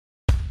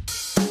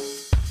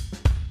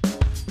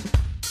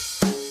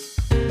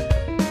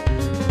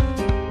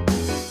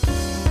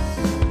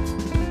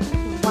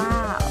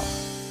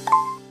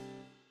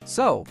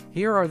So,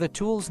 here are the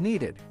tools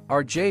needed.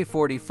 Our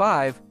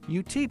J45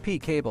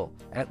 UTP cable,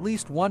 at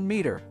least 1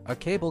 meter, a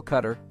cable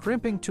cutter,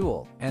 crimping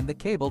tool, and the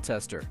cable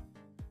tester.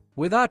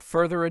 Without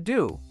further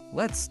ado,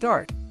 let's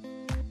start.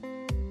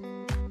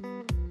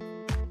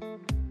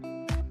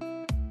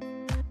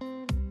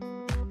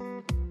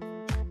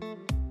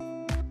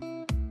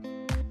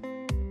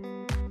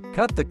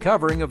 Cut the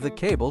covering of the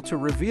cable to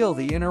reveal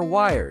the inner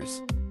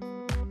wires.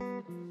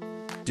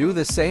 Do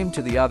the same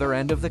to the other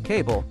end of the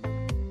cable.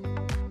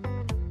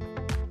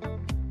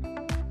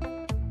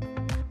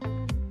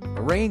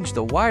 Arrange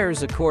the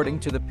wires according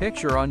to the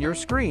picture on your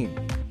screen,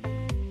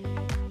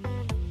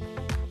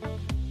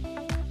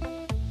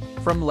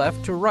 from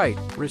left to right,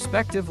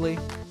 respectively.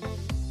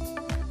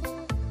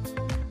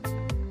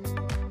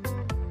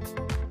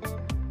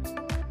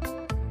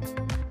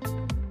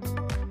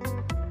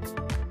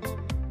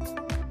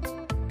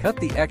 Cut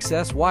the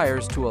excess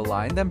wires to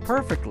align them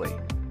perfectly.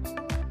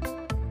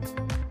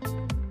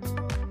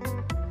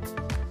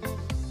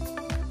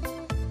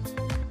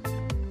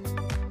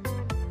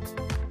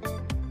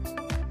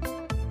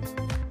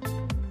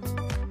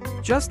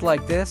 Just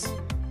like this.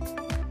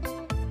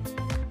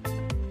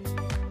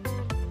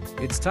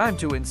 It's time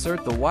to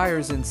insert the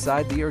wires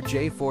inside the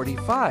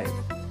J45.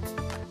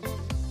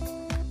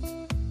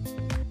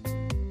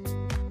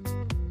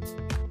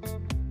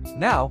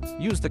 Now,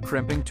 use the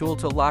crimping tool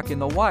to lock in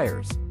the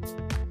wires.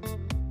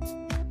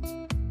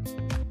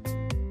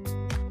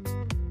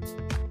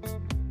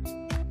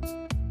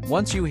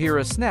 Once you hear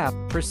a snap,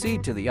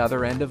 proceed to the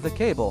other end of the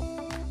cable.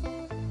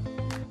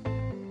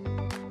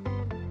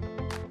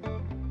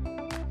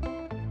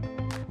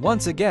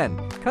 Once again,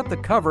 cut the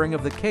covering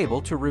of the cable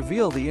to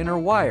reveal the inner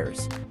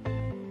wires.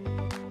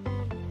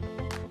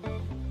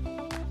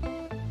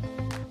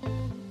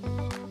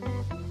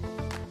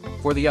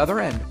 For the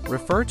other end,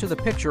 refer to the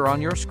picture on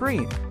your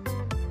screen.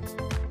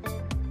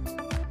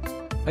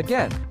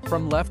 Again,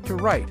 from left to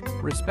right,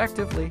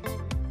 respectively.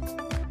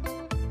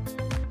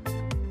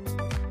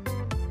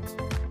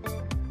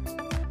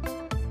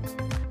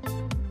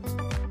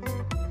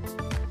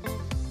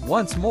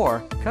 Once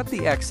more, cut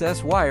the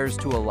excess wires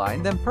to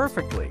align them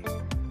perfectly.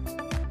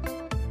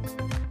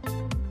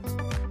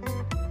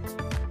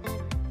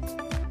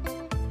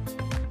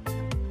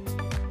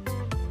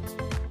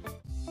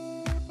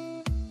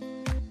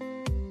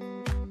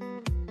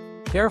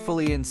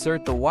 Carefully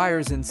insert the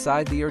wires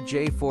inside the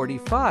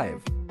J45.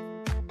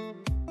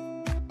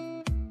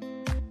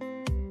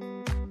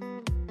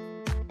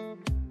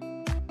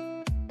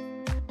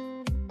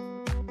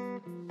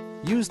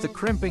 Use the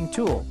crimping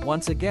tool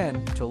once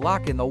again to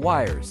lock in the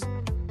wires.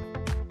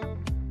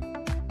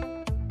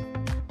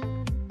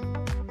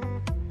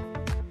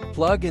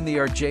 Plug in the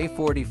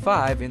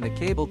J45 in the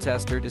cable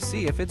tester to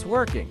see if it's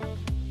working.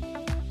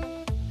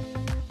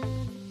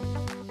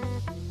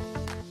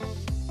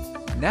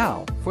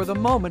 Now, for the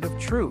moment of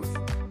truth.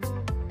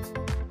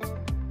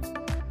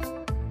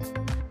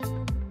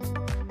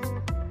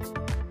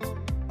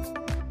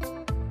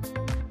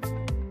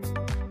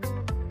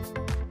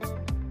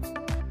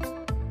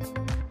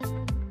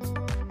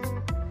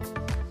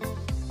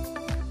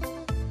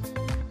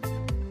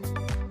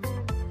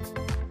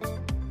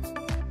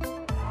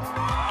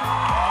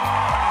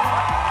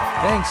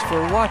 Thanks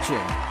for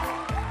watching.